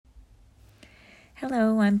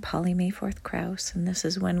Hello, I'm Polly Mayforth Krause, and this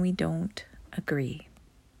is When We Don't Agree.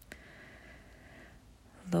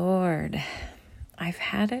 Lord, I've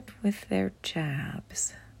had it with their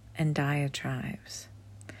jabs and diatribes,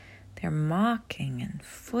 their mocking and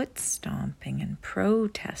foot stomping and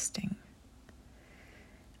protesting.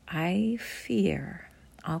 I fear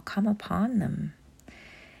I'll come upon them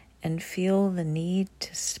and feel the need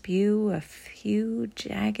to spew a few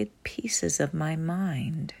jagged pieces of my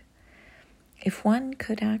mind. If one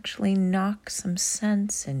could actually knock some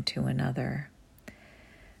sense into another.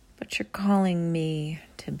 But you're calling me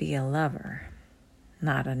to be a lover,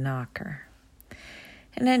 not a knocker.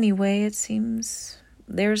 And anyway, it seems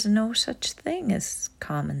there's no such thing as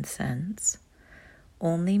common sense.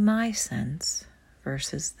 Only my sense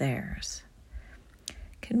versus theirs.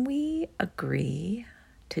 Can we agree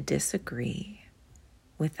to disagree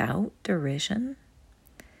without derision?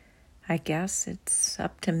 I guess it's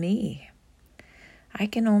up to me. I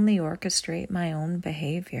can only orchestrate my own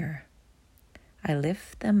behavior. I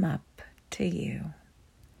lift them up to you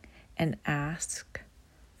and ask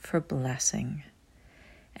for blessing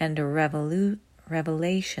and a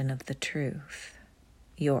revelation of the truth,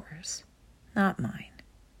 yours, not mine,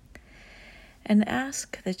 and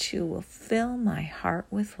ask that you will fill my heart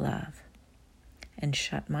with love and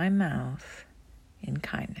shut my mouth in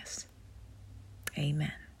kindness.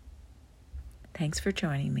 Amen. Thanks for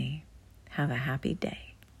joining me. Have a happy day.